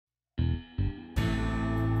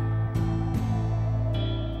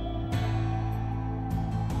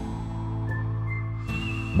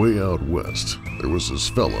way out west, there was this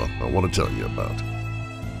fella I want to tell you about.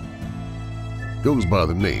 Goes by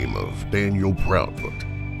the name of Daniel Proudfoot.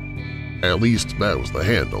 At least that was the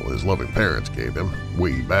handle his loving parents gave him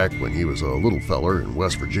way back when he was a little feller in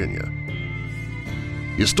West Virginia.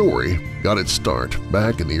 His story got its start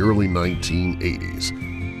back in the early 1980s,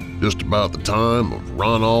 just about the time of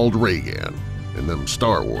Ronald Reagan in them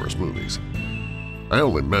Star Wars movies. I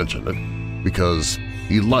only mention it because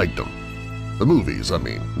he liked them. The movies, I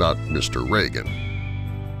mean, not Mr. Reagan.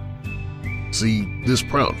 See, this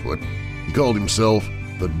Proudfoot, he called himself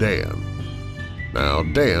the Dan. Now,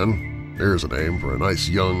 Dan, there's a name for a nice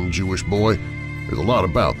young Jewish boy. There's a lot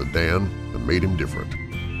about the Dan that made him different.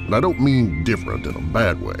 And I don't mean different in a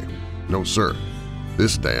bad way. No, sir.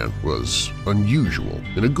 This Dan was unusual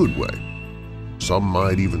in a good way. Some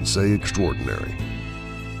might even say extraordinary.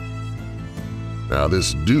 Now,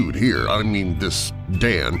 this dude here, I mean this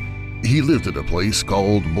Dan, he lived at a place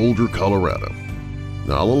called Boulder, Colorado.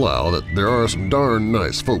 Now, I'll allow that there are some darn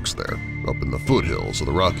nice folks there, up in the foothills of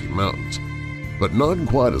the Rocky Mountains, but not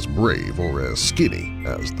quite as brave or as skinny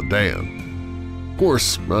as the Dan. Of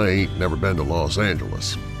course, I ain't never been to Los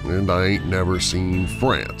Angeles, and I ain't never seen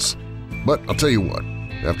France. But I'll tell you what,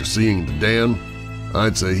 after seeing the Dan,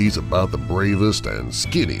 I'd say he's about the bravest and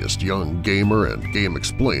skinniest young gamer and game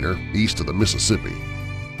explainer east of the Mississippi.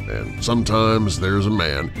 And sometimes there's a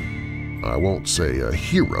man, I won't say a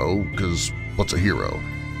hero, because what's a hero?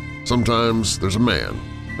 Sometimes there's a man,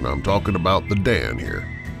 and I'm talking about the Dan here.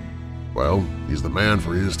 Well, he's the man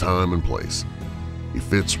for his time and place. He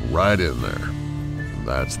fits right in there, and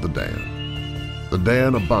that's the Dan. The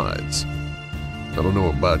Dan abides. I don't know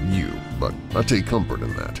about you, but I take comfort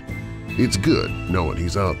in that. It's good knowing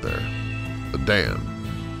he's out there. The Dan,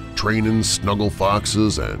 training snuggle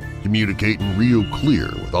foxes and communicating real clear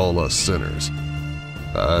with all us sinners.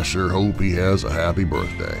 I sure hope he has a happy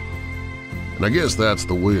birthday. And I guess that's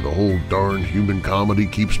the way the whole darn human comedy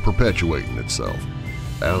keeps perpetuating itself,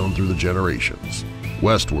 down through the generations,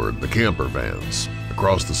 westward the camper vans,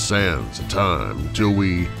 across the sands of time until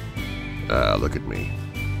we… look at me.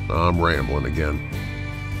 I'm rambling again.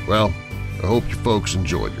 Well, I hope you folks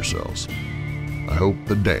enjoyed yourselves. I hope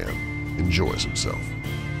the Dan enjoys himself.